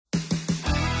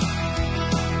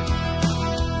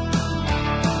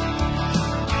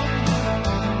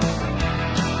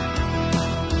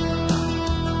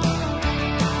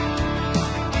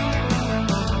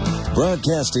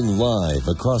Broadcasting live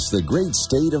across the great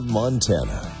state of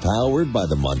Montana, powered by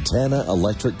the Montana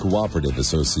Electric Cooperative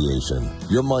Association.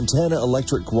 Your Montana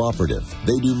Electric Cooperative,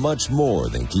 they do much more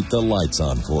than keep the lights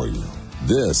on for you.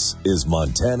 This is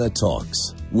Montana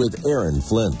Talks with Aaron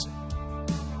Flint.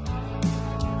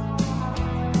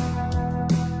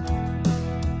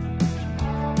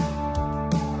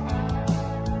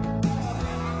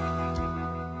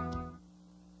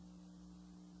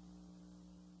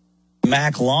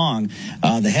 Mac Long,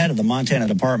 the head of the Montana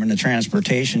Department of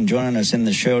Transportation, joining us in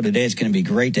the show today. It's going to be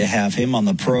great to have him on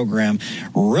the program.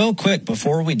 Real quick,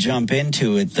 before we jump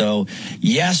into it, though,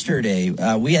 yesterday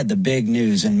we had the big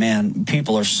news, and man,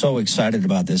 people are so excited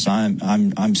about this.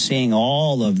 I'm seeing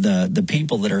all of the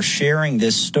people that are sharing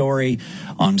this story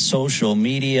on social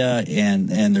media,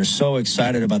 and they're so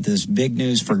excited about this big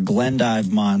news for Glendive,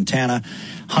 Montana.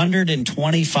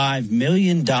 $125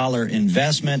 million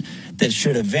investment that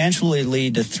should eventually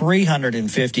lead to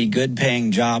 350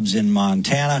 good-paying jobs in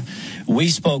Montana. We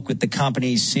spoke with the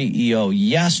company's CEO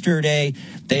yesterday.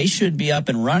 They should be up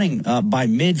and running by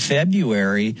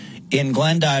mid-February in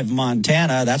Glendive,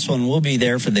 Montana. That's when we'll be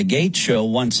there for the Gate Show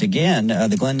once again,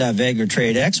 the Glendive Agri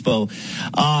Trade Expo.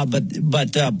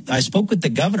 But I spoke with the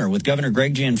governor, with Governor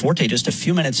Greg Gianforte, just a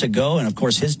few minutes ago, and of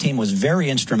course his team was very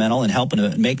instrumental in helping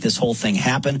to make this whole thing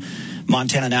happen.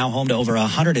 Montana now home to over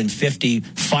 150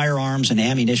 firearms and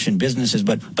ammunition businesses.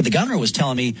 But the governor was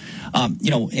telling me,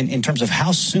 in terms of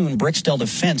how soon Brickstell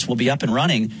Defense will be up and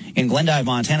running in Glendive,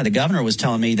 Montana, the governor was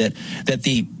telling me that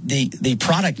the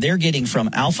product they're getting from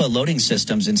Alpha Loading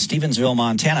Systems in Stevensville,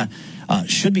 Montana,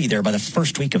 should be there by the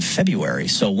first week of February.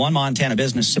 So one Montana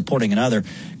business supporting another.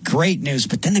 Great news.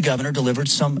 But then the governor delivered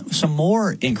some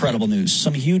more incredible news,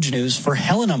 some huge news for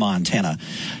Helena, Montana.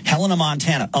 Helena,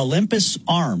 Montana, Olympus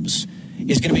Arms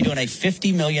is going to be doing a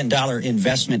 $50 million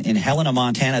investment in Helena,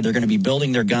 Montana. They're going to be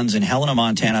building their guns in Helena,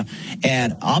 Montana.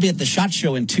 And I'll be at the SHOT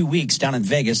Show in 2 weeks down in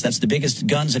Vegas. That's the biggest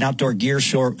guns and outdoor gear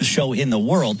show in the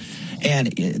world. And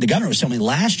the governor was telling me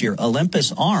last year,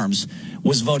 Olympus Arms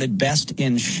was voted best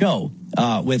in show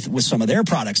with some of their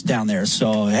products down there.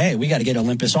 So, hey, we got to get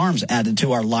Olympus Arms added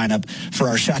to our lineup for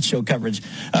our SHOT Show coverage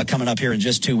coming up here in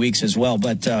just 2 weeks as well.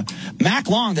 But Mac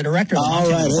Long, the director of the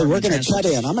Montana All right, hey, we're going to cut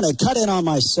in. I'm going to cut in on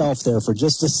myself there for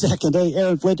just a second. Hey,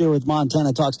 Aaron Flint here with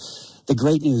Montana Talks. The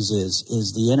great news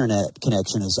is the internet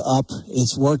connection is up.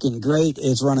 It's working great.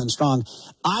 It's running strong.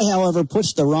 I, however,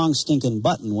 pushed the wrong stinking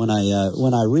button when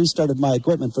I restarted my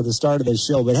equipment for the start of this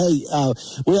show. But hey,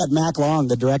 we had Mac Long,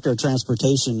 the director of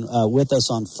transportation, with us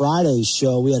on Friday's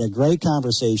show. We had a great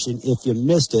conversation. If you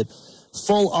missed it,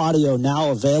 full audio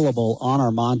now available on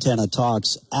our Montana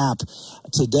Talks app.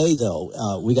 Today,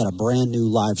 though, we got a brand new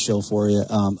live show for you.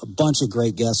 A bunch of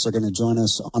great guests are going to join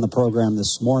us on the program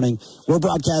this morning. We're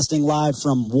broadcasting live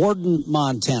from Warden,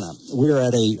 Montana. We're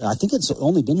at I think it's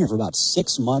only been here for about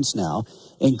 6 months now.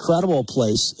 Incredible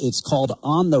place. It's called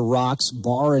On the Rocks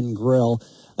Bar and Grill.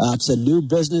 It's a new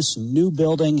business, new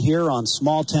building here on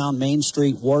small town Main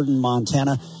Street, Warden,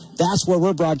 Montana. That's where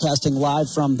we're broadcasting live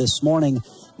from this morning.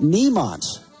 Nemont.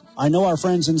 I know our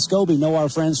friends in Scobie know our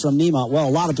friends from Nemont. Well, a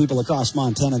lot of people across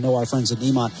Montana know our friends at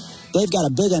Nemont. They've got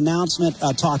a big announcement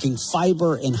talking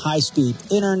fiber and high-speed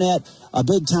internet, a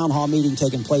big town hall meeting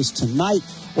taking place tonight.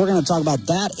 We're going to talk about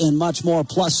that and much more,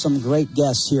 plus some great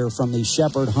guests here from the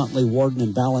Shepherd, Huntley, Warden,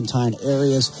 and Ballantyne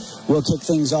areas. We'll kick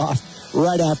things off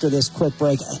right after this quick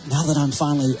break, now that I'm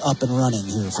finally up and running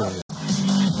here for you.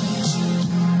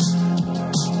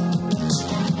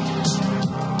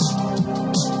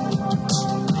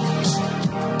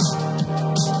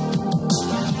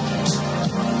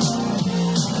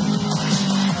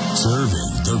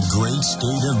 Great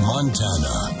state of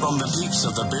Montana, from the peaks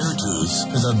of the Beartooth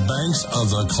to the banks of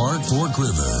the Clark Fork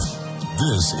River.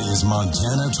 This is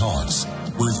Montana Talks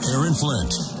with Aaron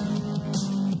Flint.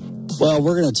 Well,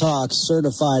 we're going to talk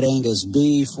certified Angus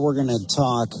beef. We're going to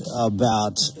talk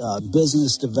about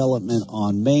business development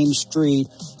on Main Street,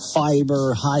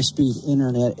 fiber, high-speed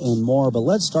internet, and more. But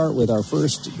let's start with our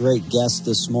first great guest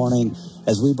this morning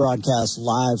as we broadcast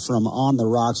live from On the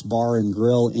Rocks Bar and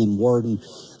Grill in Warden.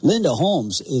 Linda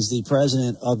Holmes is the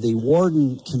president of the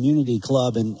Warden Community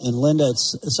Club. And Linda,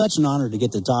 it's such an honor to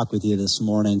get to talk with you this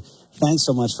morning. Thanks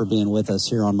so much for being with us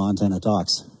here on Montana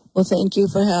Talks. Well, thank you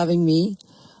for having me.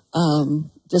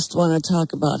 Just want to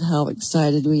talk about how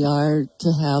excited we are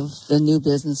to have the new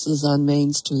businesses on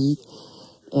Main Street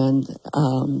and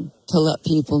to let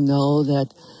people know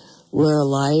that we're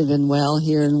alive and well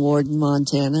here in Warden,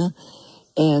 Montana.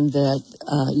 And that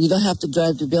you don't have to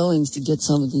drive to Billings to get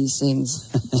some of these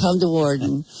things. Come to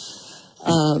Warden.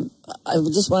 I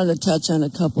just wanted to touch on a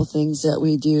couple things that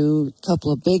we do, a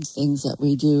couple of big things that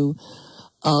we do.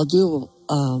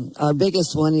 Our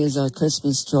biggest one is our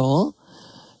Christmas stroll.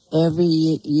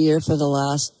 Every year for the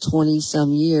last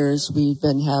 20-some years, we've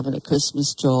been having a Christmas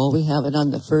stroll. We have it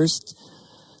on the first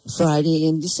Friday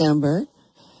in December.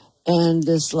 And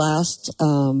this last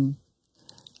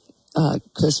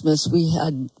Christmas,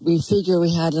 we figure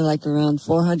we had like around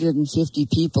 450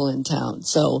 people in town.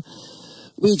 So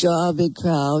we draw a big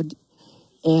crowd.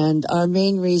 And our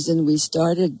main reason we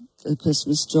started the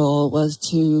Christmas stroll was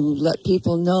to let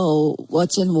people know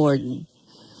what's in Warden.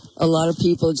 A lot of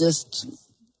people just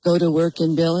go to work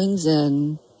in Billings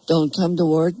and don't come to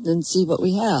Warden and see what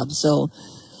we have. So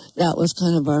that was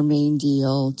kind of our main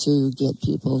deal, to get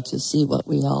people to see what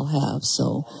we all have.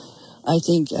 So I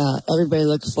think everybody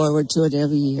looks forward to it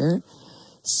every year.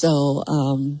 So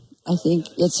I think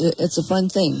it's a fun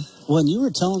thing. When you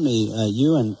were telling me,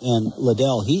 you and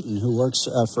Liddell Heaton, who works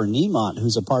for Nemont,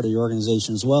 who's a part of your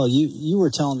organization as well, you were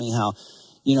telling me how,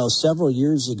 several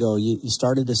years ago, you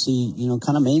started to see,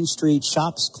 kind of Main Street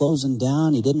shops closing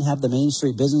down. You didn't have the Main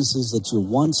Street businesses that you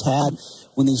once had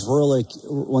when these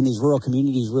rural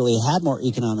communities really had more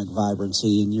economic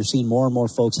vibrancy, and you're seeing more and more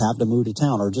folks have to move to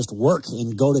town or just work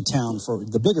and go to town for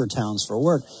the bigger towns for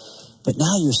work. But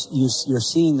now you're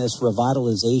seeing this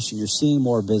revitalization. You're seeing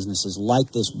more businesses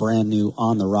like this brand new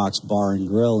On the Rocks Bar and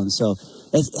Grill, and so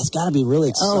it's got to be really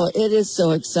exciting. Oh, it is so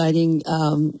exciting.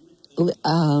 You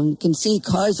can see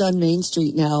cars on Main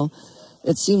Street now.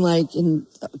 It seemed like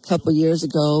a couple years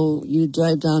ago, you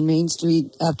drive down Main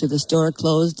Street after the store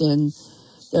closed, and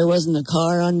there wasn't a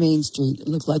car on Main Street. It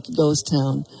looked like a ghost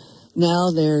town.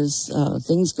 Now there's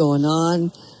things going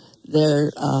on.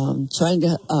 They're trying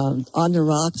to, On the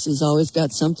Rocks has always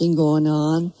got something going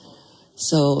on.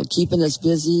 So keeping us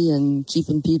busy and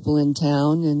keeping people in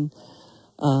town. And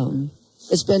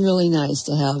it's been really nice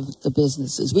to have the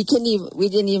businesses. We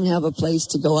didn't even have a place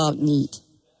to go out and eat.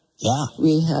 Yeah.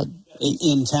 We had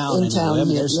in town. I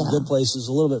mean, there's some good places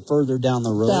a little bit further down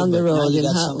the road. Down the road, now you in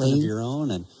got Huntley. something of your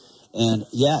own, and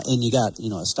you got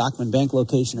a Stockman Bank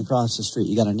location across the street.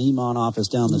 You got a Nemont office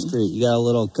down the street. You got a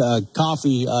little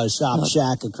coffee shop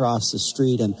shack across the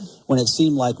street. And when it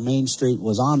seemed like Main Street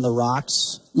was on the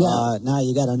rocks, now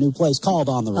you got a new place called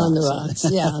On the Rocks. On the Rocks,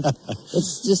 yeah.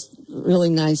 It's just really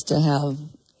nice to have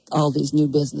all these new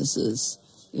businesses.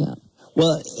 Yeah.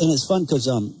 Well, and it's fun because,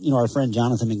 our friend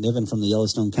Jonathan McNiven from the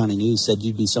Yellowstone County News said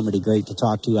you'd be somebody great to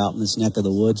talk to out in this neck of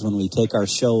the woods when we take our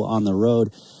show on the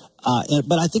road.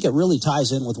 But I think it really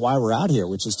ties in with why we're out here,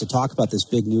 which is to talk about this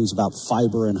big news about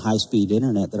fiber and high-speed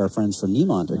internet that our friends from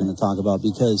Nemont are going to talk about,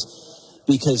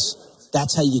 because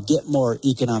that's how you get more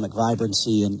economic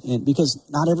vibrancy, and because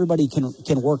not everybody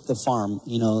can work the farm.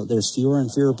 There's fewer and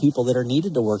fewer people that are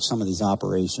needed to work some of these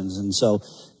operations, and so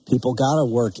people got to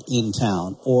work in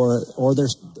town, or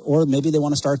maybe they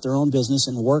want to start their own business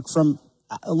and work from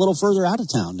a little further out of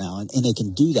town now, and they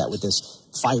can do that with this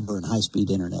fiber and high-speed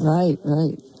internet. Right.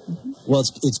 Well,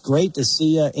 it's great to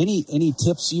see any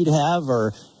tips you'd have,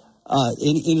 or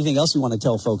anything else you want to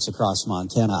tell folks across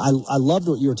Montana. I loved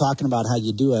what you were talking about, how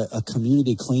you do a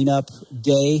community cleanup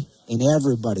day, and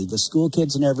everybody, the school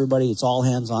kids and everybody, it's all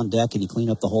hands on deck, and you clean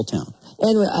up the whole town.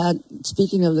 And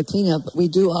speaking of the cleanup, we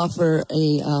do offer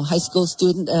a high school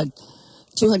student a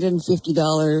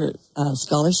 $250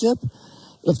 scholarship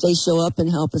if they show up and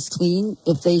help us clean.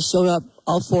 If they showed up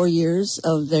all 4 years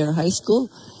of their high school,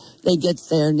 they get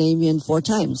their name in 4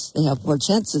 times. They have 4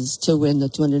 chances to win the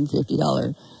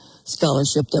 $250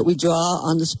 scholarship that we draw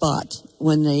on the spot.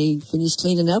 When they finish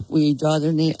cleaning up, we draw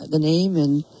the name,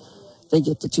 and they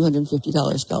get the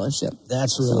 $250 scholarship.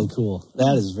 That's really cool.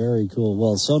 That is very cool.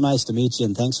 Well, so nice to meet you,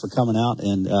 and thanks for coming out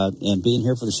and being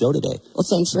here for the show today. Well,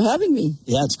 thanks for having me.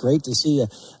 Yeah, it's great to see you.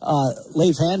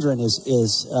 Leif Handren is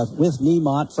with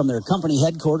Nemont from their company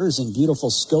headquarters in beautiful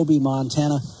Scobie,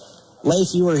 Montana.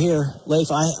 Leif, you were here. Leif,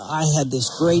 I had this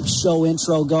great show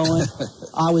intro going.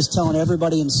 I was telling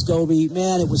everybody in Scobie,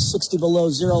 man, it was 60 below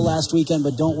zero last weekend,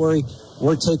 but don't worry,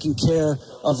 we're taking care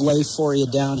of Leif for you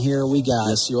down here.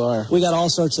 Yes, you are. We got all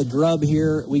sorts of grub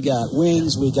here. We got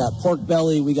wings, we got pork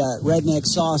belly, we got redneck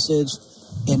sausage,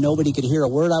 and nobody could hear a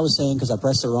word I was saying because I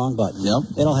pressed the wrong button.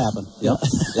 Yep. It'll happen. Yep.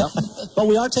 But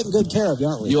we are taking good care of you,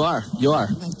 aren't we? You are.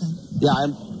 Yeah,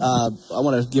 I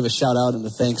want to give a shout out and a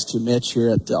thanks to Mitch here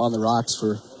at On the Rocks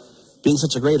for being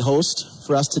such a great host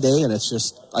for us today. And it's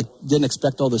just, I didn't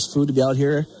expect all this food to be out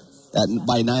here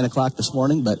by 9 o'clock this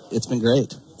morning, but it's been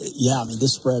great. Yeah, I mean,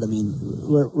 this spread,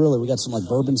 we got some like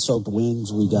bourbon-soaked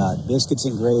wings. We got biscuits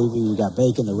and gravy. We got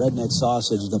bacon, the redneck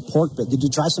sausage, the pork belly. Did you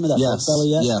try some of that pork belly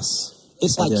yet? Yes.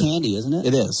 It's like candy, isn't it?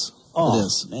 It is. Oh, it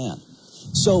is. Man.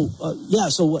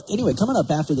 Anyway, coming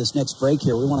up after this next break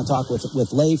here, we want to talk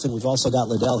with Leif, and we've also got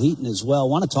Liddell Heaton as well.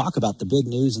 Want to talk about the big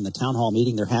news in the town hall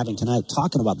meeting they're having tonight,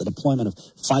 talking about the deployment of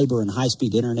fiber and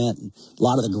high-speed internet and a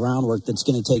lot of the groundwork that's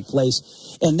going to take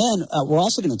place. And then we're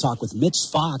also going to talk with Mitch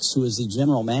Fox, who is the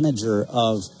general manager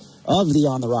of the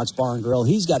On the Rocks Bar and Grill.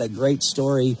 He's got a great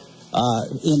story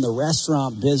in the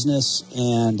restaurant business,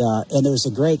 and there's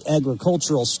a great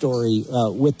agricultural story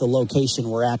with the location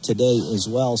we're at today as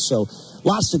well. So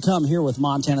lots to come here with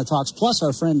Montana Talks, plus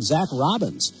our friend Zach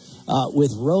Robbins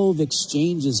with Rove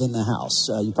Exchanges in the house.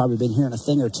 You've probably been hearing a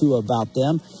thing or two about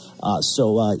them. Lots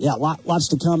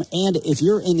to come. And if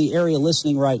you're in the area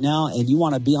listening right now and you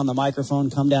want to be on the microphone,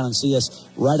 come down and see us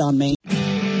right on Main.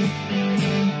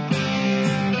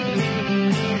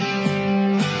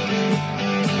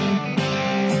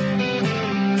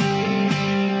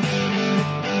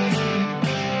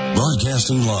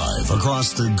 Broadcasting live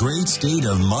across the great state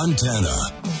of Montana.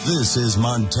 This is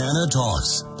Montana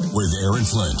Talks with Aaron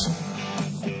Flint.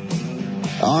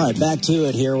 All right, back to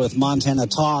it here with Montana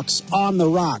Talks on the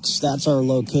Rocks. That's our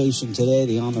location today,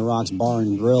 the On the Rocks Bar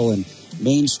and Grill in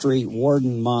Main Street,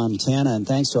 Warden, Montana. And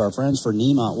thanks to our friends for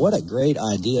Nemont. What a great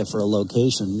idea for a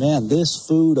location. Man, this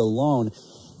food alone.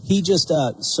 He just,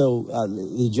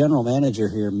 the general manager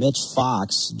here, Mitch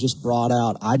Fox, just brought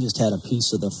out, I just had a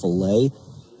piece of the filet.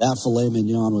 That filet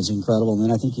mignon was incredible. And then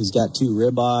I think he's got 2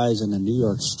 ribeyes and a New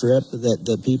York strip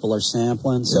that people are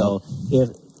sampling. So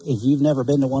if you've never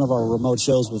been to one of our remote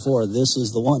shows before, this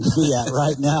is the one to be at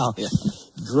right now. Yeah.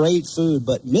 Great food.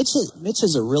 But Mitch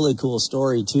has a really cool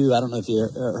story, too. I don't know if you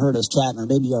heard us chatting, or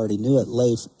maybe you already knew it,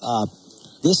 Leif.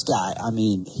 This guy, I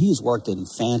mean, he's worked in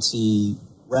fancy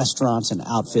restaurants and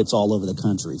outfits all over the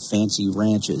country, fancy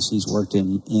ranches. He's worked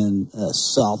in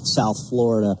South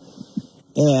Florida.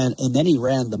 And then he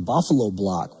ran the Buffalo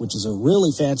Block, which is a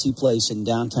really fancy place in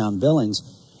downtown Billings.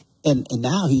 And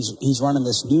now he's running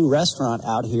this new restaurant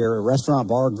out here, a restaurant,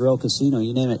 bar, grill, casino,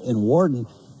 you name it, in Warden.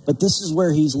 But this is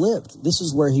where he's lived. This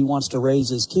is where he wants to raise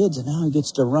his kids. And now he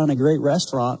gets to run a great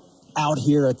restaurant out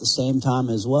here at the same time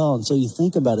as well. And so you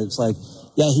think about it, it's like,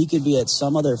 yeah, he could be at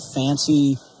some other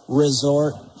fancy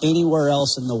resort anywhere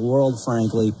else in the world,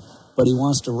 frankly. But he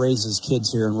wants to raise his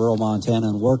kids here in rural Montana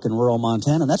and work in rural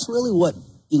Montana. And that's really what,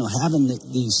 having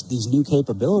these new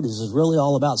capabilities is really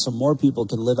all about. So more people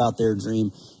can live out their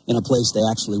dream in a place they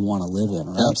actually want to live in,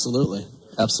 right? Absolutely.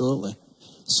 Absolutely.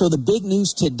 So the big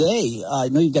news today, I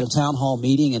know you've got a town hall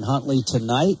meeting in Huntley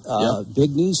tonight.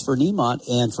 Big news for Nemont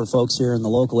and for folks here in the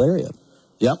local area.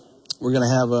 Yep. We're going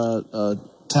to have a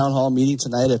town hall meeting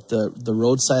tonight at the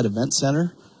Roadside Event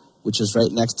Center, which is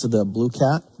right next to the Blue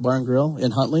Cat Bar and Grill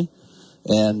in Huntley.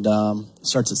 And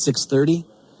starts at 6:30,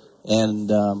 and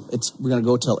we're going to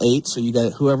go till 8. So you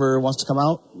got whoever wants to come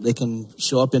out, they can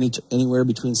show up anywhere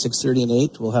between 6:30 and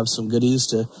 8. We'll have some goodies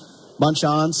to munch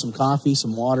on, some coffee,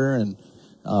 some water, and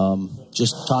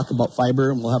just talk about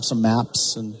fiber. And we'll have some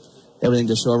maps and everything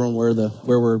to show everyone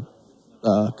where we're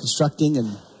constructing,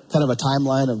 and kind of a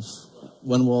timeline of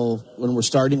when we're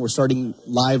starting. We're starting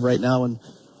live right now, and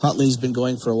Huntley's been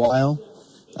going for a while.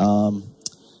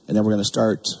 And then we're going to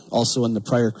start also in the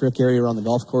Pryor Creek area around the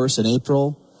golf course in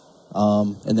April.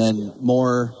 And then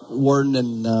more Warden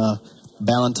and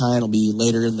Ballantyne will be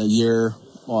later in the year,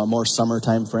 more summer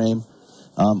time frame.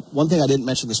 One thing I didn't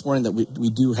mention this morning that we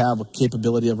do have a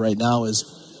capability of right now is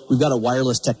we've got a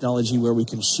wireless technology where we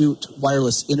can shoot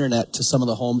wireless internet to some of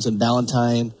the homes in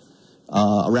Ballantyne,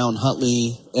 around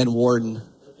Huntley and Warden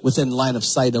within line of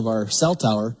sight of our cell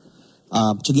tower,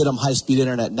 to get them high-speed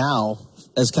internet now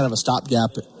as kind of a stopgap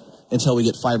until we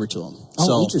get fiber to them.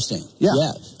 Oh, interesting.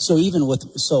 Yeah. So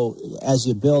as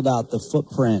you build out the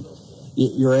footprint,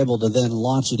 you're able to then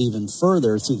launch it even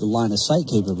further through the line of sight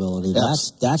capability.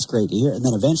 Yes. That's great to hear. And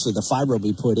then eventually the fiber will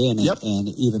be put in, and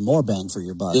even more bang for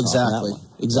your buck. Exactly.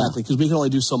 Because we can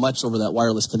only do so much over that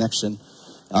wireless connection.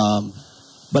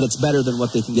 But it's better than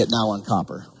what they can get now on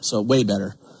copper. So way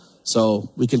better. So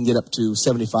we can get up to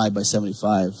 75 by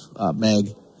 75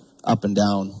 meg up and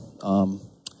down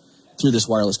through this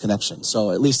wireless connection. So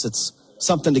at least it's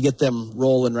something to get them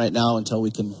rolling right now until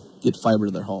we can get fiber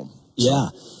to their home. So. Yeah.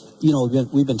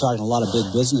 We've been talking a lot of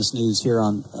big business news here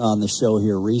on the show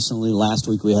here recently. Last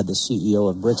week we had the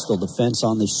CEO of Bricksville Defense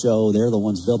on the show. They're the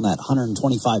ones building that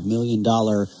 $125 million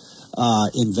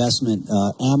investment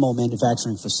ammo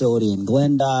manufacturing facility in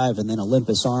Glendive, and then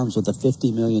Olympus Arms with a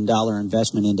 $50 million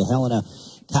investment into Helena.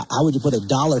 How would you put a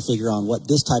dollar figure on what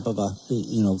this type of a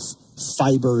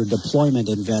fiber deployment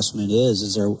investment is?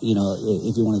 Is there,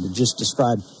 if you wanted to just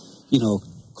describe,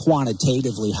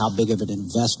 quantitatively how big of an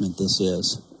investment this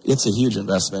is? It's a huge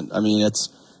investment. I mean, it's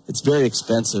very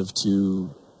expensive to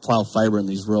plow fiber in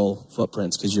these rural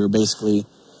footprints, because you're basically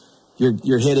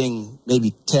you're hitting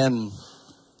maybe 10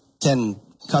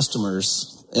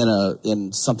 customers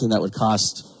in something that would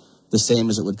cost the same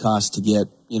as it would cost to get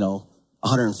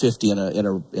 150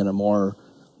 in a more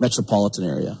metropolitan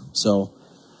area. So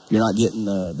you're not getting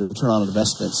the return on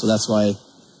investment. So that's why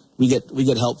we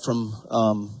get help from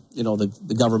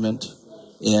the government,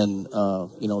 and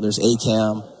there's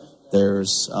ACAM,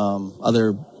 there's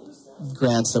other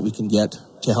grants that we can get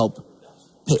to help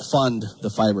fund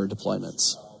the fiber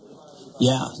deployments.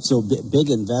 Yeah, so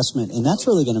big investment, and that's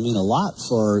really going to mean a lot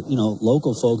for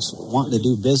local folks wanting to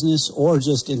do business or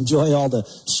just enjoy all the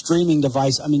streaming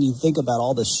device. I mean, you think about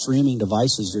all the streaming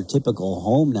devices your typical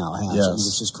home now has, yes.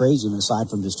 Which is crazy. I mean,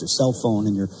 aside from just your cell phone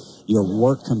and your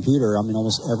work computer, I mean,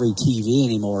 almost every TV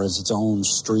anymore is its own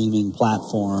streaming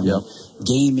platform. Yep.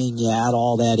 Gaming, you add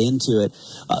all that into it.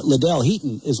 Liddell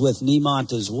Heaton is with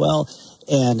Nemont as well.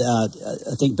 And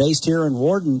I think based here in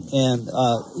Warden. And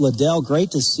Liddell,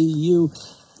 great to see you.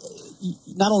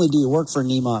 Not only do you work for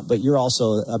Nemont, but you're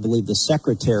also, I believe, the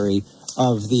secretary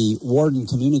of the Warden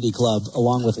Community Club,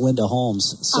 along with Linda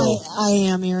Holmes. So I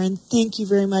am, Aaron. Thank you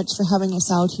very much for having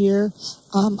us out here.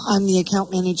 I'm the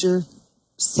account manager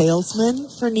salesman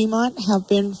for Nemont, have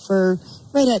been for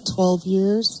right at 12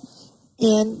 years.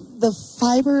 And the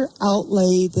fiber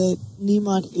outlay that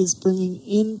Nemont is bringing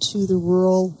into the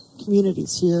rural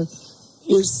communities here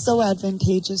is so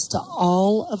advantageous to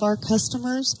all of our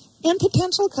customers and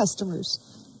potential customers.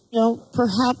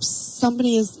 Perhaps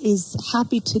somebody is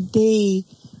happy today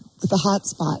with a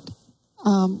hotspot.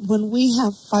 When we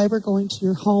have fiber going to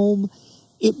your home,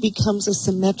 it becomes a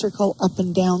symmetrical up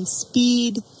and down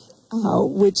speed,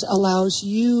 which allows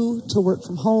you to work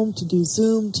from home, to do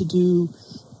Zoom, to do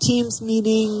Teams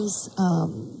meetings.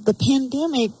 The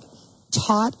pandemic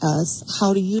taught us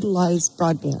how to utilize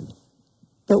broadband,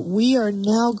 but we are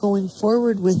now going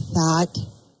forward with that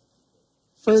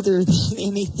further than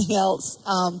anything else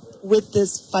with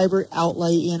this fiber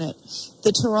outlay in it.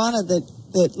 The Tirana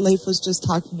that Leif was just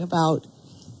talking about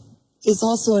is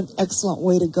also an excellent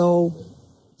way to go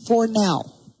for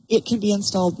now. It can be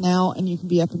installed now and you can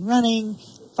be up and running.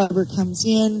 Fiber comes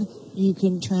in, you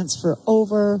can transfer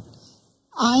over.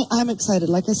 I'm excited.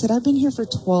 Like I said, I've been here for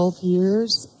 12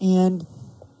 years, and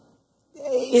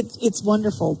it's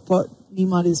wonderful what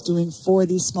Nemont is doing for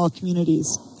these small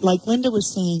communities. Like Linda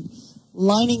was saying,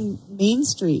 lining Main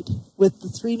Street with the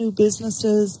 3 new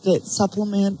businesses that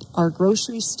supplement our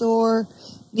grocery store,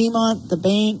 Nemont, the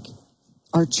bank,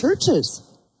 our churches,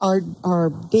 our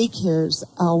daycares,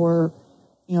 our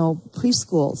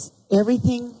preschools.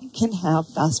 Everything can have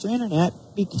faster internet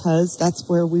because that's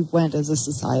where we went as a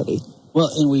society. Well,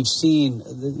 and we've seen,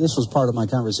 this was part of my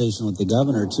conversation with the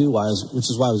governor, too, which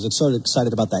is why I was so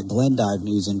excited about that Glendive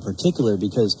news in particular,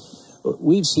 because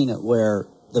we've seen it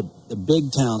where the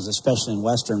big towns, especially in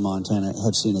western Montana,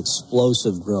 have seen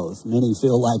explosive growth. Many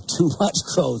feel like too much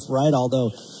growth, right?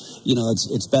 Although,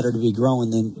 it's better to be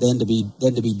growing than to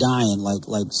be dying,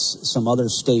 like some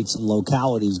other states and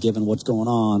localities, given what's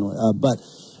going on. But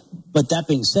that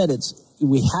being said,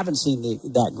 we haven't seen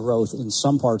that growth in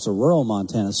some parts of rural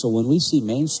Montana. So when we see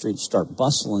Main Street start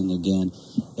bustling again,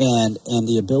 and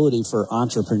the ability for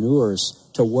entrepreneurs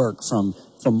to work from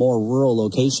more rural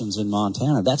locations in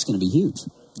Montana, that's going to be huge.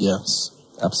 Yes,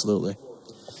 absolutely.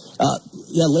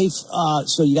 Leif,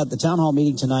 so you got the town hall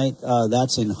meeting tonight.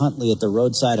 That's in Huntley at the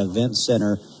Roadside Event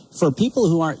Center. For people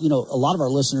who aren't, a lot of our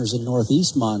listeners in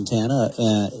northeast Montana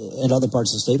and other parts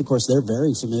of the state, of course, they're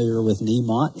very familiar with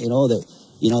Nemont.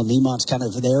 Nemont's kind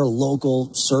of their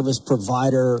local service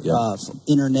provider, for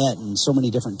internet and so many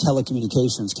different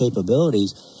telecommunications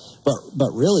capabilities.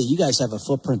 But really, you guys have a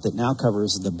footprint that now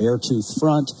covers the Beartooth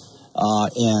Front,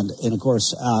 and of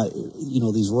course,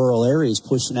 these rural areas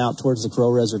pushing out towards the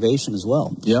Crow Reservation as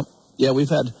well. Yep. Yeah, we've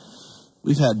had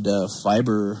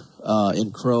fiber in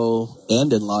Crow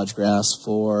and in Lodge Grass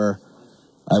for,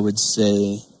 I would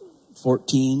say,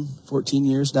 14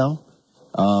 years now.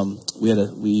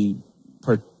 We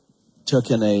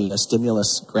partook in a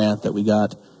stimulus grant that we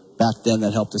got back then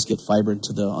that helped us get fiber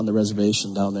on the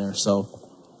reservation down there. So,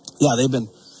 yeah,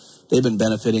 they've been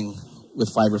benefiting with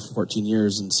fiber for 14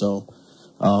 years, and so,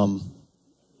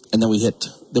 and then we've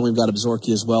got Absaroka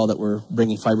as well that we're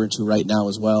bringing fiber into right now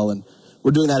as well, and we're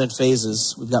doing that in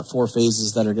phases. We've got 4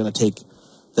 phases that are going to take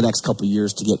the next couple of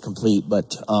years to get complete,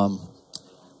 but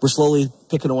we're slowly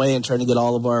picking away and trying to get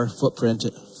all of our footprint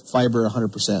fiber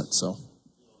 100%. So.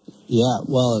 Yeah,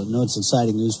 well, I know it's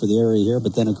exciting news for the area here,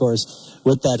 but then, of course,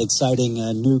 with that exciting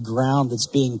new ground that's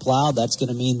being plowed, that's going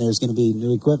to mean there's going to be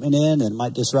new equipment in, and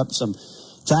might disrupt some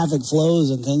traffic flows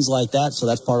and things like that. So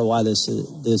that's part of why this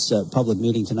public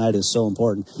meeting tonight is so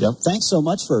important. Yep. Thanks so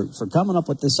much for coming up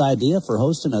with this idea, for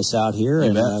hosting us out here.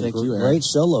 And thank you, Aaron. Great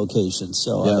show location.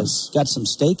 So got some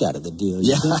steak out of the deal.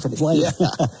 You can't complain.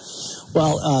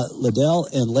 Well, Liddell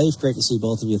and Leif, great to see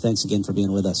both of you. Thanks again for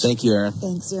being with us. Thank you, Aaron.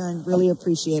 Thanks, Aaron. Really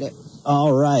appreciate it.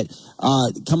 All right.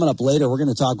 Coming up later, we're going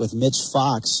to talk with Mitch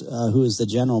Fox, who is the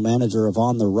general manager of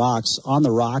On the Rocks. On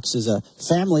the Rocks is a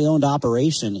family-owned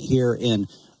operation here in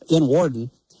Warden.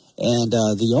 And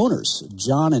the owners,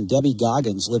 John and Debbie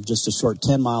Goggins, live just a short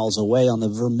 10 miles away on the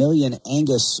Vermilion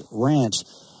Angus Ranch.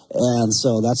 And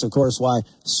so that's, of course, why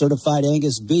certified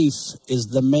Angus beef is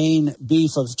the main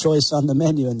beef of choice on the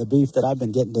menu, and the beef that I've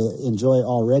been getting to enjoy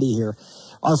already here.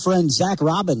 Our friend Zach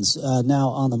Robbins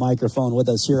now on the microphone with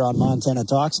us here on Montana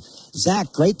Talks.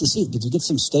 Zach, great to see you. Did you get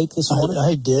some steak this morning?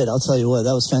 I did. I'll tell you what,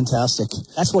 that was fantastic.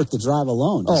 That's worth the drive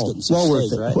alone. Just getting some well steak,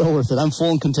 worth it. right? Well worth it. I'm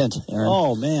full and content, Aaron.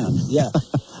 Oh man, yeah.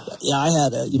 Yeah, I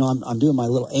had, I'm doing my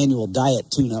little annual diet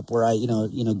tune-up where I,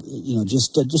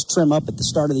 just trim up at the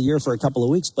start of the year for a couple of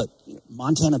weeks. But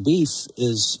Montana beef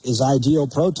is ideal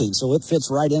protein, so it fits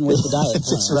right in with the diet.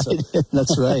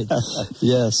 That's right.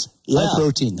 Yes. Yeah.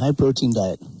 High protein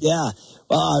diet. Yeah.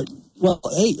 Well,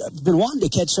 hey, I've been wanting to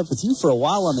catch up with you for a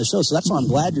while on the show, so that's why I'm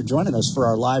glad you're joining us for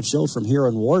our live show from here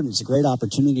in Warden. It's a great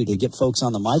opportunity to get folks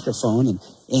on the microphone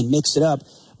and mix it up.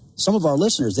 Some of our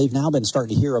listeners, they've now been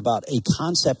starting to hear about a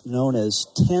concept known as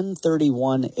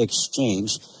 1031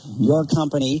 exchange. Mm-hmm. Your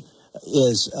company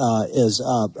is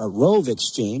a Rove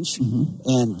exchange,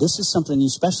 and this is something you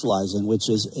specialize in, which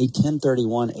is a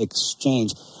 1031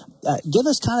 exchange. Give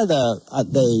us kind of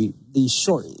the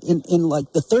short, in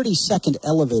like the 30-second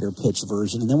elevator pitch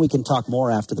version, and then we can talk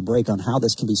more after the break on how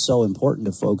this can be so important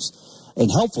to folks and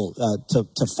helpful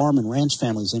to farm and ranch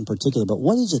families in particular. But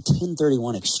what is a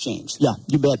 1031 exchange? Yeah,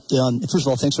 you bet. First of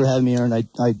all, thanks for having me, Aaron. I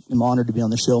am honored to be on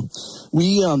the show.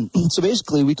 We so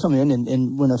basically we come in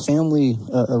and when a family,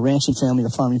 a ranching family, a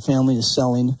farming family is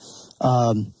selling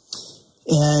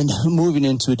and moving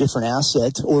into a different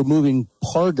asset or moving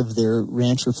part of their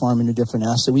ranch or farm into a different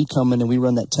asset, we come in and we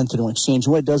run that 1031 exchange.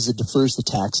 And what it does is it defers the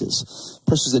taxes,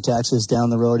 pushes the taxes down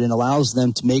the road, and allows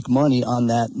them to make money on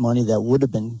that money that would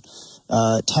have been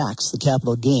tax, the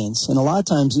capital gains. And a lot of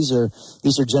times these are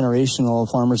generational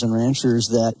farmers and ranchers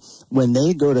that when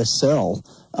they go to sell,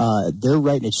 they're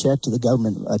writing a check to the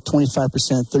government, 25%,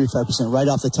 35%, right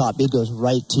off the top. It goes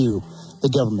right to the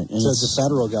government. And so it's the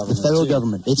federal government. The federal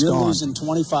government. It's You're gone. losing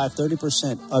 25,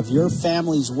 30% of your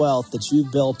family's wealth that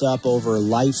you've built up over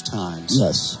lifetimes.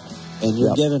 Yes. And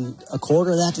you're giving a quarter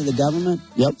of that to the government?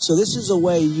 Yep. So this is a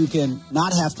way you can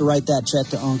not have to write that check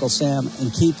to Uncle Sam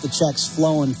and keep the checks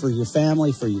flowing for your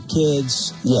family, for your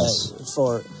kids. Yes.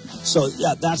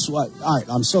 That's what. All right,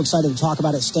 I'm so excited to talk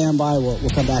about it. Stand by. We'll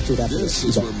come back to it after this.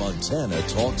 This is where Montana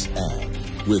Talks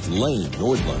Ag with Lane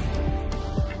Nordlund.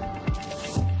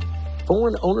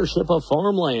 Foreign ownership of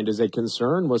farmland is a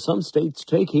concern, with some states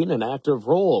taking an active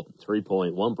role.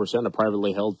 3.1% of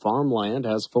privately held farmland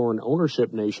has foreign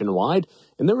ownership nationwide,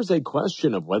 and there is a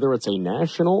question of whether it's a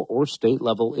national or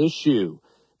state-level issue.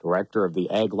 Director of the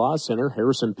Ag Law Center,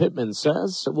 Harrison Pittman,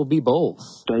 says it will be both.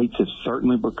 States have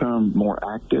certainly become more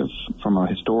active from a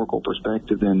historical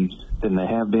perspective than they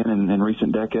have been in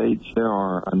recent decades. There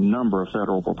are a number of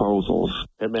federal proposals.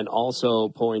 Pittman also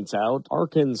points out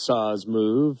Arkansas's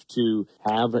move to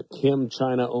have Kim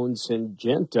China-owned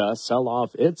Syngenta sell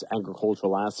off its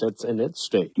agricultural assets in its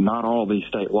state. Not all these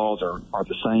state laws are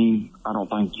the same. I don't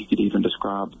think you could even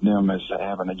describe them as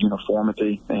having a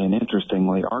uniformity. And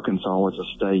interestingly, Arkansas was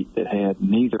a state that had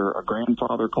neither a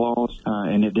grandfather clause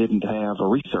and it didn't have a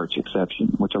research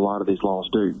exception, which a lot of these laws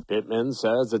do. Pittman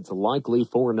says it's likely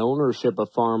foreign ownership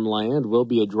of farmland will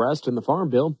be addressed in the Farm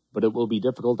Bill, but it will be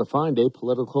difficult to find a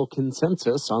political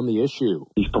consensus on the issue.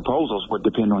 These proposals would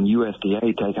depend on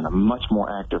USDA taking a much more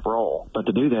active role. But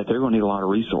to do that, they're going to need a lot of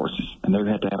resources, and they're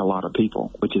going to have to have a lot of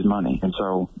people, which is money. And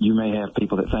so you may have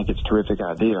people that think it's a terrific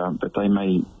idea, but they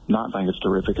may not think it's a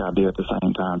terrific idea at the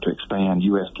same time to expand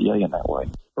USDA in that way.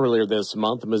 Earlier this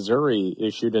month, Missouri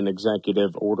issued an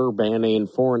executive order banning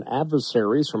foreign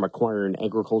adversaries from acquiring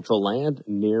agricultural land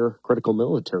near critical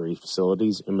military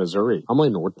facilities in Missouri. I'm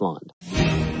Lane Nordlund.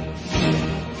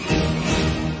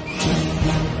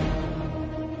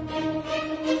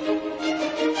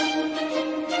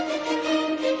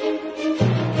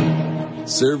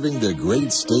 Serving the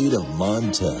great state of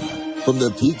Montana. From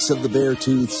the peaks of the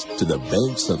Beartooths to the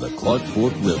banks of the Clark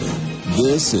Fork River,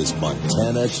 this is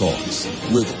Montana Talks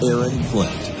with Aaron Flint.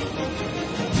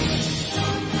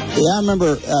 Yeah, I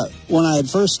remember when I had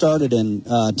first started in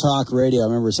talk radio, I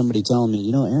remember somebody telling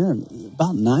me, Aaron,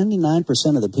 about 99%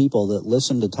 of the people that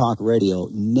listen to talk radio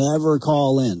never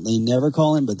call in. They never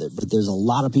call in, but there's a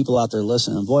lot of people out there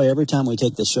listening. And boy, every time we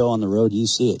take the show on the road, you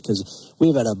see it, because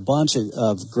we've had a bunch of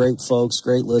great folks,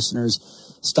 great listeners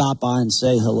stop by and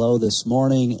say hello this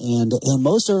morning. And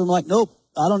most of them are like, nope,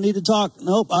 I don't need to talk.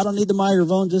 Nope, I don't need the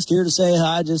microphone. Just here to say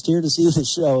hi, just here to see the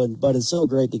show. But it's so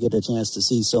great to get a chance to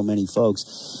see so many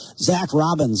folks. Zach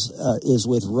Robbins is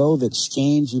with Rove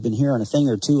Exchange. You've been hearing a thing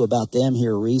or two about them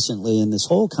here recently, and this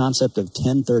whole concept of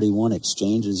 1031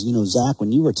 exchanges. You know, Zach,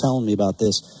 when you were telling me about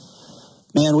this,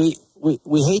 man, we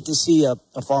hate to see a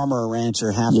farmer or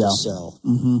rancher have to sell.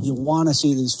 Mm-hmm. You want to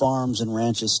see these farms and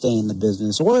ranches stay in the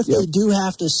business. Or if they do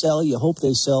have to sell, you hope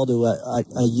they sell to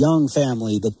a young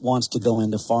family that wants to go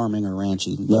into farming or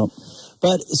ranching.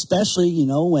 But especially, you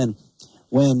know,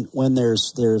 when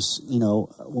there's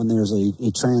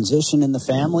a transition in the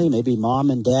family, maybe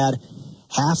mom and dad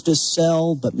have to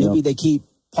sell, but maybe they keep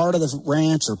part of the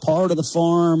ranch or part of the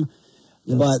farm.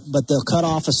 But they'll cut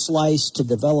off a slice to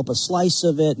develop a slice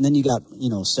of it, and then you got, you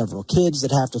know, several kids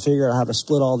that have to figure out how to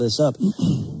split all this up.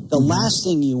 The last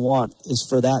thing you want is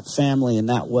for that family and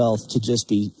that wealth to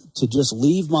just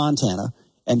leave Montana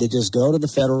and to just go to the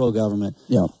federal government.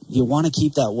 You want to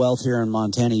keep that wealth here in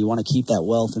Montana. You want to keep that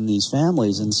wealth in these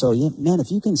families. And so, man, if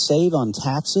you can save on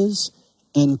taxes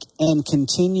and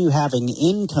continue having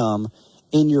income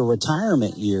in your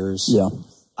retirement years.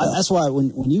 That's why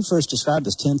when you first described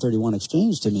this 1031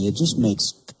 exchange to me,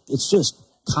 it's just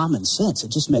common sense. It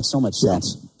just makes so much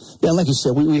sense. Yeah, like you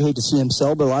said, we hate to see them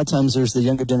sell, but a lot of times there's the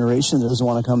younger generation that doesn't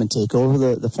want to come and take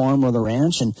over the farm or the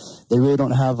ranch, and they really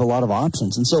don't have a lot of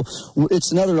options. And so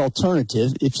it's another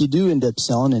alternative. If you do end up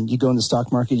selling and you go in the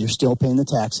stock market, you're still paying the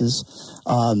taxes.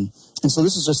 And so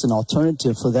this is just an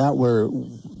alternative for that where,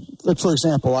 like, for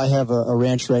example, I have a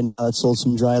ranch right now that sold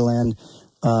some dry land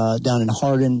down in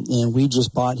Hardin, and we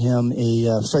just bought him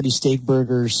a Freddy Steak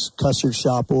Burgers custard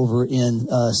shop over in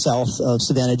south of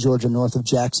Savannah, Georgia, north of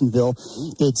Jacksonville.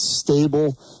 It's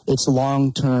stable, it's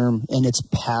long-term, and it's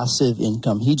passive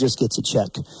income. He just gets a check.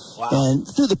 Wow. And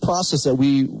through the process that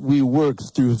we work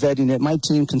through vetting it, my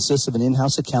team consists of an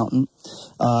in-house accountant.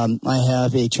 I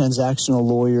have a transactional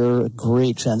lawyer, a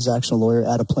great transactional lawyer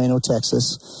out of Plano,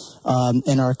 Texas,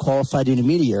 and our qualified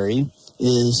intermediary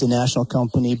is a national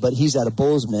company, but he's out of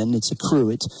Bozeman. It's a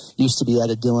crew. It used to be out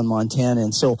of Dillon, Montana.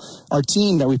 And so our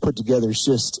team that we put together is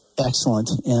just excellent.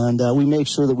 And we make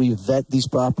sure that we vet these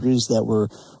properties that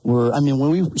when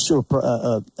we show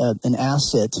an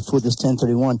asset for this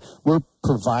 1031, we're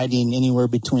providing anywhere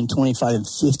between 25 and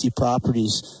 50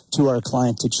 properties to our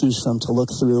client to choose from to look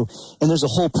through. And there's a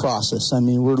whole process. I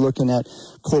mean, we're looking at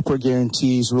corporate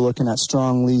guarantees. We're looking at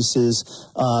strong leases,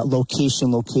 location.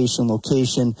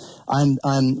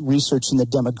 I'm researching the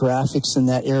demographics in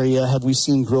that area. Have we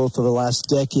seen growth over the last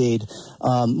decade?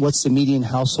 What's the median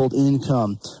household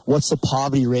income? What's the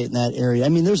poverty rate in that area? I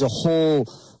mean, there's a whole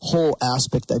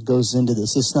aspect that goes into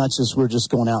this. It's not just we're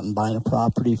just going out and buying a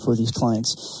property for these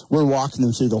clients. We're walking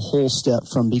them through the whole step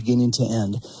from beginning to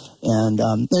end.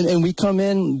 And we come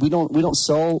in, we don't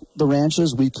sell the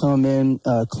ranches. We come in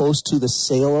close to the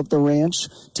sale of the ranch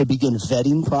to begin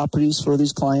vetting properties for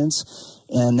these clients.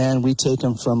 And then we take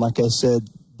them from, like I said,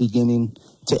 beginning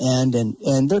to end,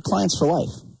 and they're clients for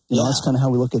life. You know, that's kind of how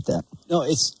we look at that. No,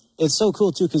 it's so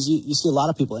cool, too, because you see a lot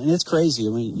of people, and it's crazy. I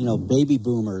mean, you know, baby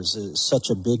boomers is such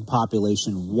a big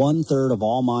population. 1/3 of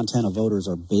all Montana voters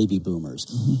are baby boomers.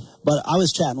 Mm-hmm. But I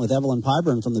was chatting with Evelyn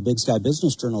Pyburn from the Big Sky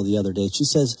Business Journal the other day. She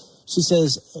says,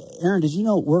 Aaron, did you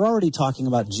know we're already talking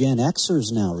about Gen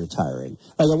Xers now retiring?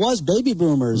 Like, it was baby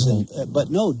boomers,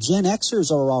 but no, Gen Xers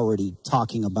are already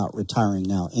talking about retiring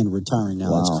now.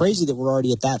 Wow. It's crazy that we're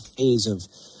already at that phase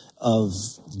of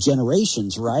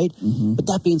generations, right? Mm-hmm. But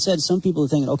that being said, some people are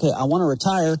thinking, okay, I want to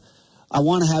retire. I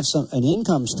want to have an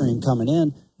income stream coming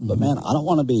in. But, man, I don't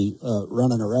want to be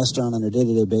running a restaurant on a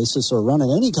day-to-day basis or running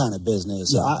any kind of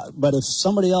business. Yeah. But if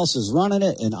somebody else is running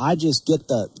it and I just get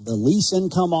the lease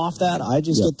income off that, I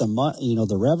just get the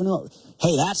revenue.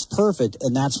 Hey, that's perfect,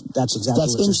 and that's exactly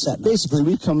what you're setting up. Basically,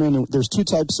 we come in, and there's two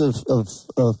types of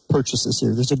purchases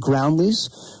here. There's a ground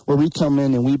lease, where we come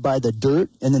in and we buy the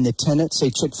dirt, and then the tenant, say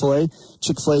Chick-fil-A.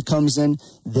 Chick-fil-A comes in,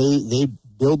 they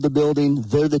build the building,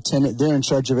 they're the tenant, they're in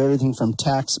charge of everything from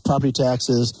property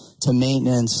taxes to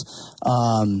maintenance,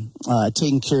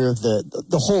 taking care of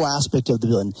the whole aspect of the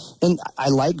building. And I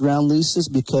like ground leases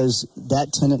because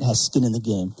that tenant has skin in the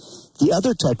game. The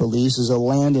other type of lease is a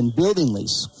land and building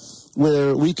lease,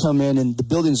 where we come in and the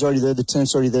building's already there, the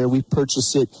tenant's already there, we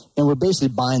purchase it, and we're basically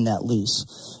buying that lease.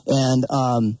 And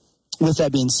With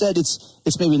that being said,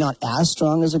 it's maybe not as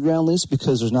strong as a ground lease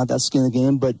because there's not that skin in the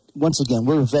game. But once again,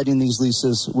 we're vetting these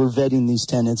leases, we're vetting these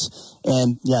tenants,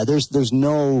 and yeah, there's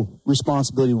no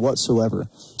responsibility whatsoever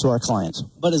to our clients.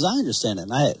 But as I understand it,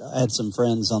 and I had some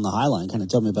friends on the Highline kind of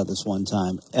tell me about this one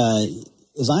time.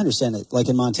 As I understand it, like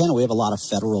in Montana, we have a lot of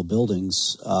federal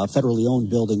buildings, federally owned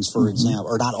buildings, for example,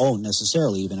 or not owned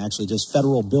necessarily even, actually just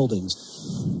federal buildings,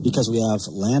 because we have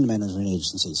land management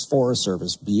agencies, Forest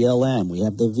Service, BLM, we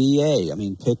have the VA. I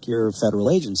mean, pick your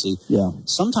federal agency. Yeah.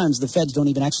 Sometimes the feds don't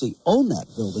even actually own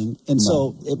that building, and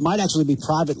so it might actually be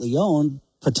privately owned,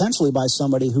 potentially by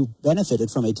somebody who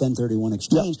benefited from a 1031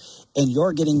 exchange, and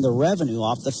you're getting the revenue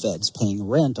off the feds paying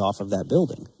rent off of that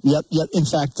building. Yep. In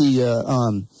fact, the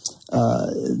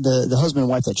husband and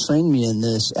wife that trained me in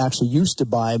this actually used to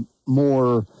buy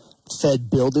more Fed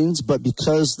buildings, but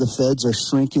because the feds are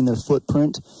shrinking their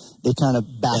footprint, they kind of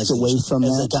backed away from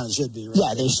that. They kind of should be, right?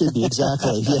 Yeah, they should be,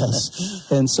 exactly, yes.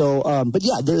 And so, but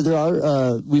yeah, there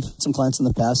are, we've had some clients in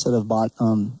the past that have bought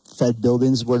Fed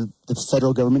buildings where the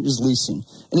federal government is leasing.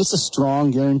 And it's a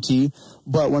strong guarantee,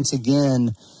 but once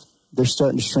again, they're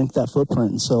starting to shrink that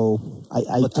footprint. And so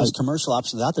But there's commercial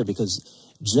options out there, because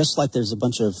just like there's a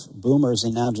bunch of boomers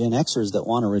and now Gen Xers that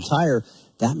want to retire,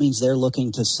 that means they're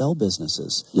looking to sell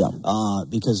businesses. Yeah.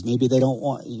 Because maybe they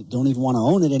don't even want to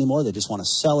own it anymore. They just want to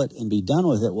sell it and be done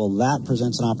with it. Well, that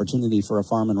presents an opportunity for a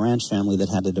farm and ranch family that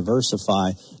had to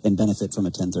diversify and benefit from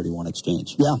a 1031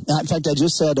 exchange. Yeah. In fact, I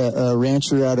just had a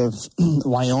rancher out of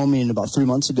Wyoming about 3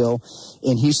 months ago,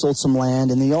 and he sold some land.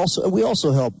 And we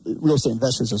also help real estate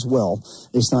investors as well.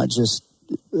 It's not just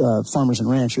farmers and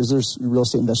ranchers. There's real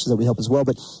estate investors that we help as well.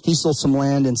 But he sold some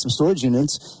land and some storage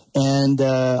units, and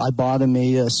I bought him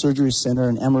a surgery center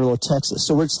in Amarillo, Texas.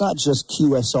 So it's not just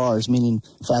QSRs, meaning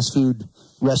fast food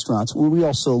restaurants. We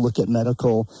also look at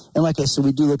medical. And like I said,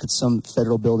 we do look at some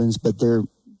federal buildings, but they're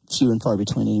few and far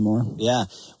between anymore. Yeah.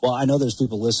 Well, I know there's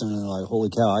people listening and they're like, holy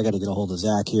cow, I got to get a hold of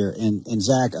Zach here. And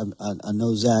Zach, I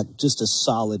know Zach, just a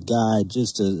solid guy,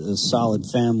 just a solid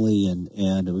family,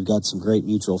 and we've got some great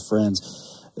mutual friends.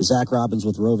 Zach Robbins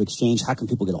with Rove Exchange. How can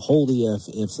people get a hold of you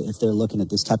if they're looking at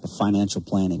this type of financial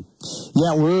planning?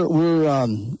 Yeah, we're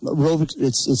Rove.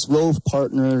 It's Rove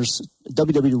Partners.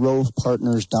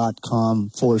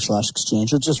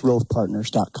 www.rovepartners.com/exchange, or just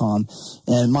rovepartners.com.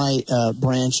 And my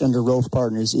branch under Rove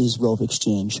Partners is Rove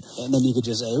Exchange. And then you could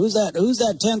just say, who's that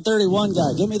 1031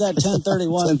 guy? Give me that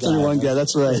 1031 guy.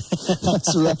 That's right.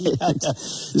 That's right.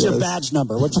 It's your badge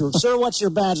number. What's your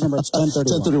badge number? It's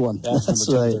 1031. 1031. That's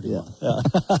right. Yeah.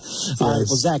 All right.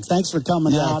 Well, Zach, thanks for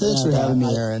coming out. Thanks for having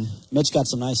me, Aaron. Mitch got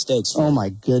some nice steaks. Oh, my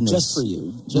goodness. Just for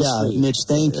you. Mitch,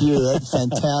 thank you. That's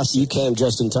fantastic. You came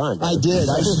just in time. I did.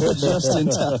 I did just in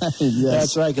time. Yes.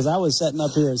 That's right, because I was setting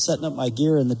up my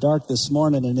gear in the dark this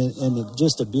morning, and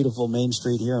just a beautiful main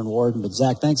street here in Warden. But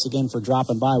Zach, thanks again for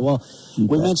dropping by. Well,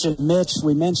 we mentioned Mitch.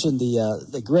 We mentioned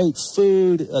the great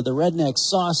food, the redneck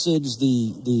sausage,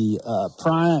 the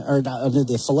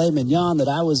filet mignon that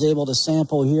I was able to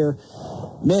sample here.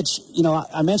 Mitch,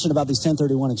 I mentioned about these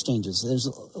 1031 exchanges. There's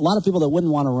a lot of people that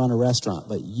wouldn't want to run a restaurant,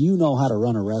 but you know how to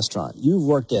run a restaurant. You've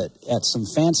worked at some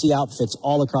fancy outfits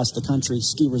all across the country,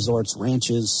 ski resorts,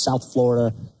 ranches, South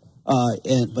Florida,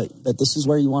 but this is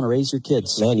where you want to raise your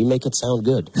kids. Man, you make it sound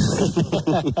good.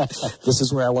 This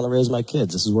is where I want to raise my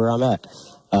kids. This is where I'm at.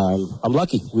 I'm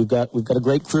lucky. We've got a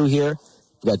great crew here.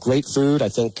 We've got great food. I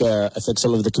think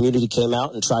some of the community came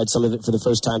out and tried some of it for the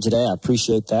first time today. I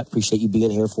appreciate that. Appreciate you being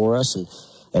here for us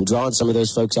and drawing some of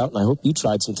those folks out. And I hope you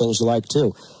tried some things you like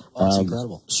too. That's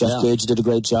incredible. Chef Gage did a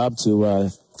great job to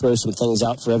throw some things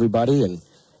out for everybody. And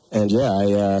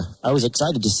I was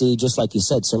excited to see, just like you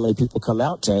said, so many people come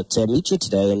out to meet you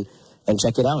today and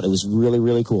check it out. It was really,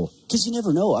 really cool. Because you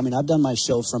never know. I mean, I've done my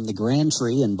show from the Grand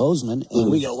Tree in Bozeman,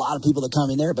 and we get a lot of people that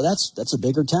come in there, but that's a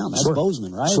bigger town. That's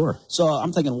Bozeman, right? Sure. So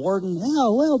I'm thinking Warden,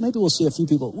 maybe we'll see a few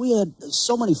people. We had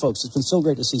so many folks. It's been so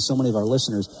great to see so many of our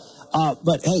listeners.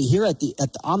 But hey, here at the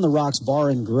On the Rocks Bar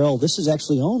and Grill, this is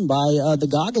actually owned by the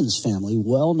Goggins family,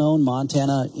 well-known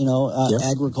Montana,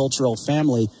 agricultural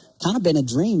family. Kind of been a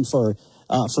dream for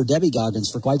Debbie Goggins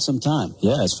for quite some time.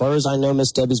 Yeah, as far as I know,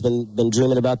 Miss Debbie's been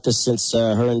dreaming about this since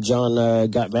her and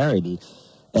John got married, and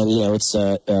it's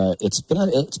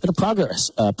been a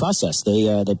process.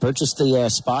 They purchased the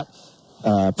spot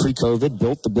pre-COVID,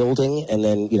 built the building, and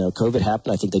then COVID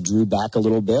happened. I think they drew back a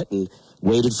little bit and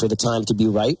waited for the time to be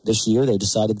right. This year, they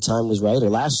decided the time was right,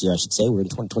 or last year, I should say. We're in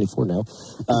 2024 now.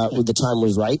 The time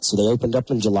was right, so they opened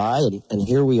up in July, and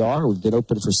here we are. We've been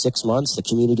open for 6 months. The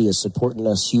community is supporting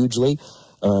us hugely.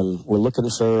 We're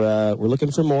looking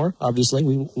for more. Obviously,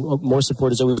 more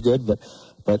support is always good, but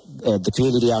But the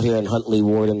community out here in Huntley,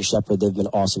 Warden, Shepherd, they've been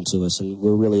awesome to us, and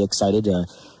we're really excited.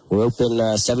 We're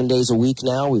open 7 days a week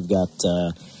now. We've got,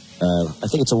 I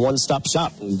think it's a one-stop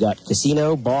shop. We've got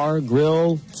casino, bar,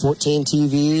 grill, 14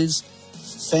 TVs.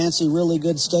 Fancy, really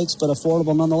good steaks, but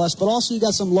affordable nonetheless. But also, you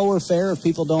got some lower fare if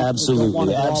people don't want to go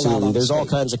all out. There's all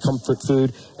kinds of comfort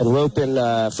food, and we're open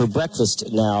for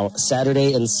breakfast now,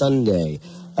 Saturday and Sunday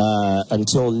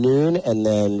until noon, and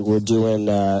then we're doing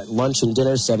lunch and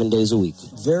dinner 7 days a week.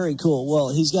 Very cool. Well,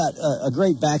 he's got a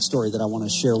great backstory that I want to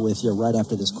share with you right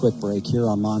after this quick break here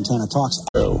on Montana Talks.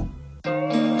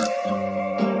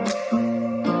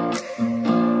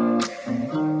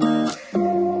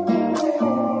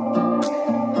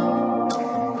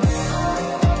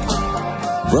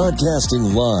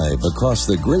 Broadcasting live across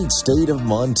the great state of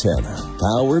Montana,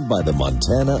 powered by the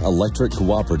Montana Electric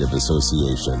Cooperative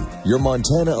Association. Your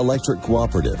Montana Electric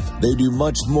Cooperative, they do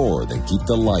much more than keep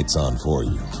the lights on for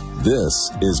you.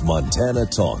 This is Montana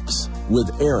Talks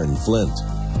with Aaron Flint.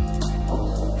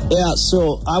 Yeah,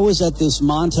 so I was at this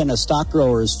Montana Stock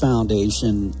Growers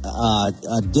Foundation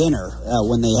dinner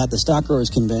when they had the Stock Growers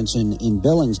Convention in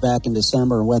Billings back in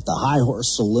December. We're at the High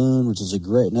Horse Saloon, which is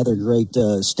another great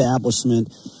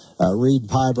establishment, Reed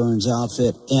Pyburn's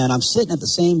outfit. And I'm sitting at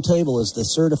the same table as the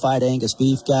certified Angus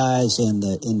beef guys and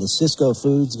the Cisco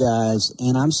Foods guys,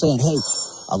 and I'm saying, hey,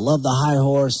 I love the High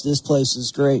Horse. This place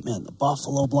is great, man. The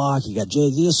Buffalo Block. You got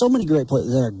JD. So many great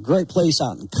places. There's a great place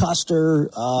out in Custer.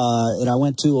 And I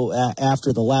went to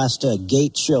after the last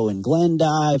Gate show in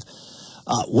Glendive.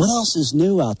 What else is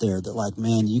new out there that, like,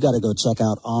 man, you got to go check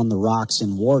out On the Rocks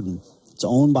in Warden. It's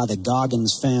owned by the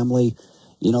Goggins family.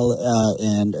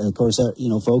 And of course,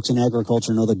 folks in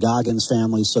agriculture know the Goggins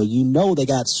family, so they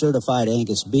got certified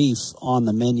Angus beef on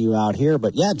the menu out here.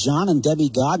 But yeah, John and Debbie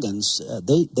Goggins,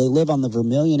 they live on the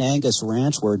Vermilion Angus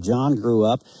Ranch where John grew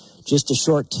up, just a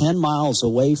short 10 miles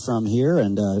away from here.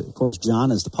 And of course, John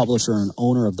is the publisher and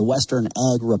owner of the Western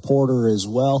Ag Reporter as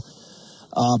well.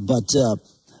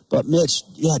 But Mitch,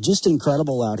 yeah, just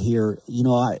incredible out here.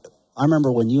 I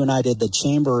remember when you and I did the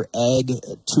Chamber Ag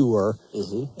tour,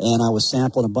 and I was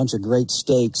sampling a bunch of great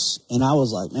steaks, and I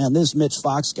was like, man, this Mitch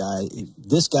Fox guy,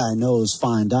 this guy knows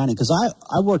fine dining. Because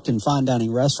I worked in fine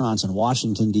dining restaurants in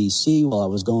Washington, D.C. while I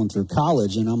was going through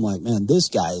college, and I'm like, man, this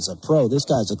guy is a pro. This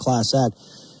guy's a class act.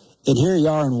 And here you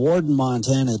are in Warden,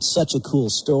 Montana. It's such a cool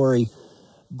story.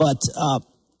 But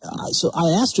so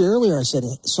I asked you earlier, I said,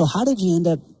 so how did you end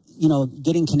up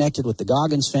getting connected with the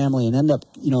Goggins family and end up,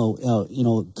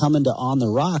 coming to On the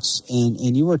Rocks?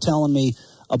 And you were telling me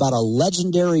about a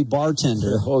legendary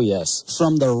bartender. Oh, yes.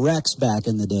 From the Rex back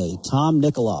in the day, Tom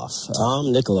Nikoloff. Tom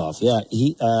Nikoloff, yeah.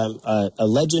 He, a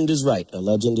legend is right. A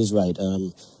legend is right.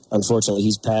 Unfortunately,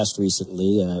 he's passed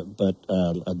recently, but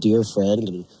a dear friend,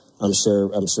 and I'm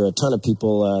sure a ton of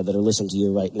people that are listening to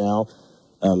you right now,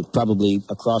 probably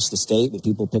across the state, and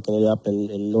people picking it up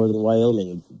in northern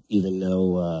Wyoming even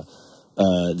know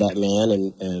that man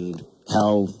and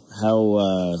how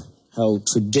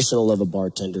traditional of a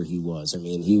bartender he was. I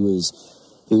mean, he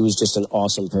was just an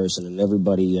awesome person, and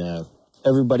everybody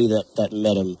that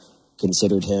met him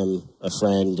considered him a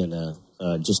friend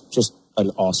and just an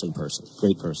awesome person,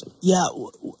 great person. Yeah,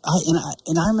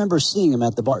 I remember seeing him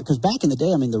at the bar, because back in the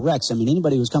day, I mean, the Rex, I mean,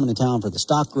 anybody who was coming to town for the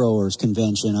Stock Growers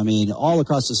Convention, I mean, all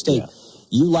across the state,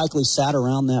 you likely sat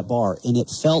around that bar, and it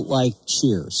felt like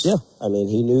Cheers. Yeah, I mean,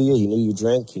 he knew you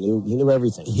drink, he knew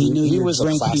everything. He was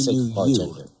drink, a classic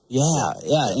bartender. Yeah,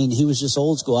 and he was just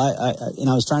old school. I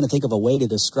was trying to think of a way to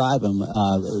describe him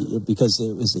because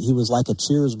he was like a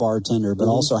Cheers bartender,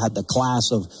 but also had the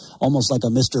class of almost like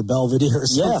a Mr. Belvedere or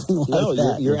something like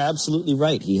that. You're absolutely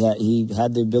right. He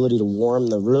had the ability to warm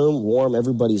the room, warm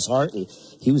everybody's heart, and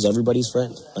he was everybody's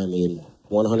friend. I mean,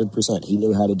 100%. He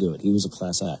knew how to do it. He was a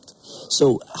class act.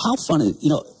 So how funny,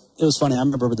 it was funny. I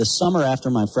remember the summer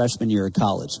after my freshman year of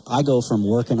college, I go from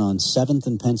working on 7th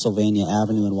and Pennsylvania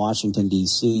Avenue in Washington,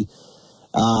 D.C.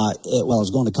 I was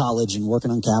going to college and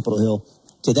working on Capitol Hill,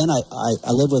 to then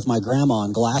I lived with my grandma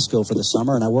in Glasgow for the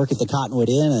summer, and I work at the Cottonwood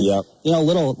Inn, and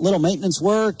little maintenance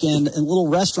work and little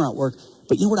restaurant work.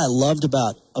 But you know what I loved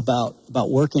about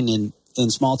working in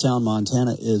small town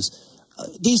Montana is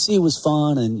D.C. was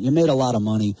fun, and you made a lot of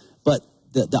money, but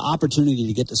the opportunity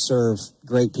to get to serve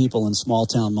great people in small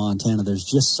town Montana, there's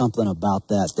just something about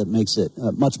that makes it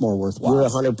much more worthwhile. You're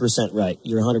 100% right.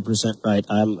 You're 100% right.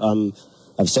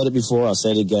 I've said it before. I'll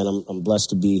say it again. I'm blessed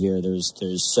to be here. There's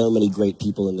so many great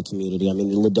people in the community. I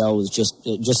mean, Liddell was just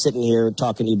sitting here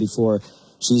talking to you before.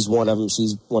 She's one of them.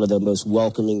 She's one of the most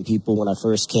welcoming people when I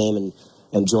first came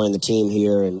and joined the team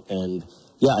here. And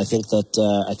Yeah, I think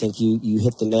you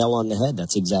hit the nail on the head.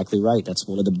 That's exactly right. That's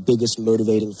one of the biggest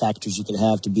motivating factors you can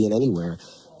have to being anywhere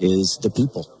is the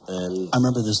people. And I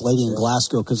remember this lady in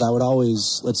Glasgow, because I would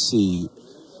always,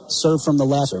 serve from the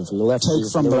left,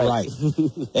 take from the right.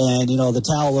 And, the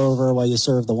towel over while you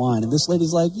serve the wine. And this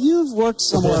lady's like, you've worked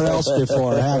somewhere else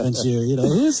before, haven't you?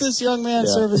 Who's this young man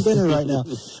serving dinner right now?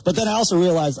 But then I also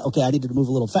realized, okay, I needed to move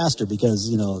a little faster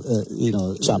because,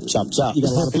 chop, chop, chop. You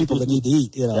got a lot of people that need to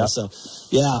eat, Yeah. So,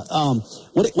 yeah.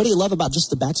 What do you love about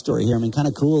just the backstory here? I mean, kind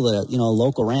of cool that,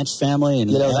 local ranch family and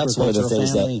that's one of the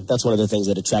things family. that's one of the things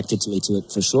that attracted me to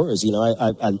it for sure is,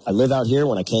 I live out here.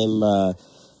 When I came,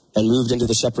 and moved into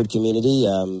the shepherd community,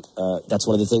 that's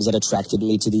one of the things that attracted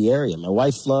me to the area. My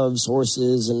wife loves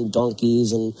horses and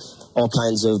donkeys and all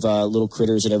kinds of little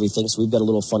critters and everything. So we've got a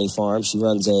little funny farm. She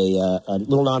runs a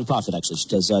little nonprofit, actually. She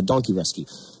does donkey rescue.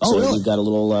 Oh, so really? We've got a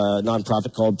little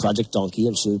nonprofit called Project Donkey,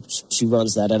 and she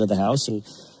runs that out of the house.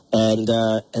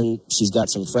 And she's got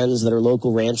some friends that are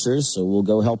local ranchers, so we'll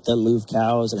go help them move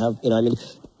cows and have,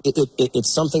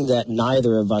 it's something that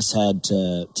neither of us had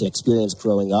to experience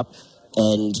growing up.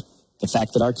 And the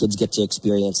fact that our kids get to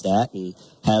experience that and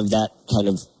have that kind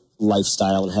of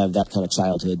lifestyle and have that kind of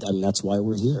childhood, that's why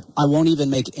we're here. I won't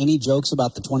even make any jokes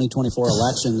about the 2024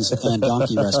 elections and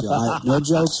donkey rescue. No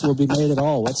jokes will be made at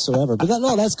all whatsoever. But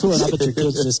that's cool. And I bet your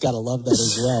kids just got to love that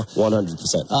as well.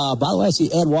 100%. By the way, I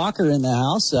see Ed Walker in the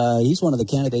house. He's one of the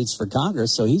candidates for Congress,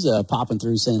 so he's popping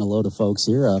through saying hello to folks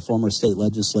here. Former state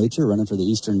legislature running for the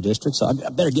Eastern District. So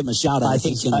I better give him a shout out. I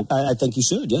think you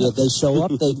should. Yeah. They show up,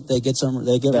 they get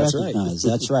That's recognized.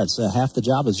 Right. That's right. So half the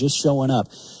job is just showing up.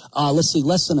 Let's see,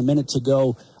 less than a minute to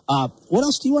go. What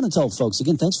else do you want to tell folks?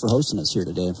 Again, thanks for hosting us here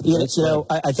today. And for the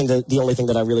I think that the only thing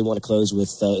that I really want to close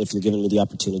with, if you're giving me the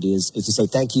opportunity, is to say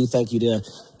thank you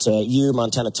to you,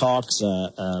 Montana Talks,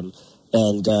 and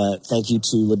thank you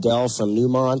to Liddell from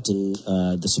Nemont and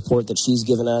the support that she's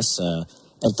given us, and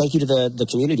thank you to the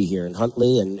community here in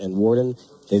Huntley and Warden.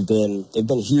 They've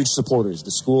been huge supporters.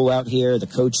 The school out here, the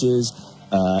coaches,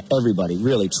 everybody,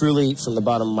 really, truly, from the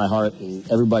bottom of my heart, and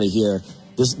everybody here.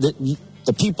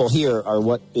 The people here are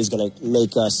what is going to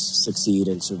make us succeed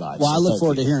and survive. Well, I look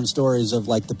forward to hearing stories of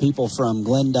the people from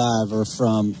Glendive or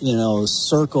from,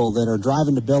 Circle that are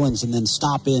driving to Billings and then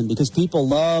stop in, because people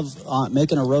love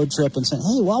making a road trip and saying,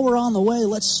 hey, while we're on the way,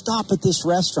 let's stop at this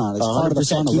restaurant. It's part of the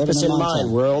fun of living in Montana. Keep us in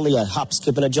mind. We're only a hop,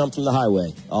 skip, and a jump from the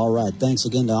highway. All right. Thanks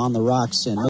again to On the Rocks and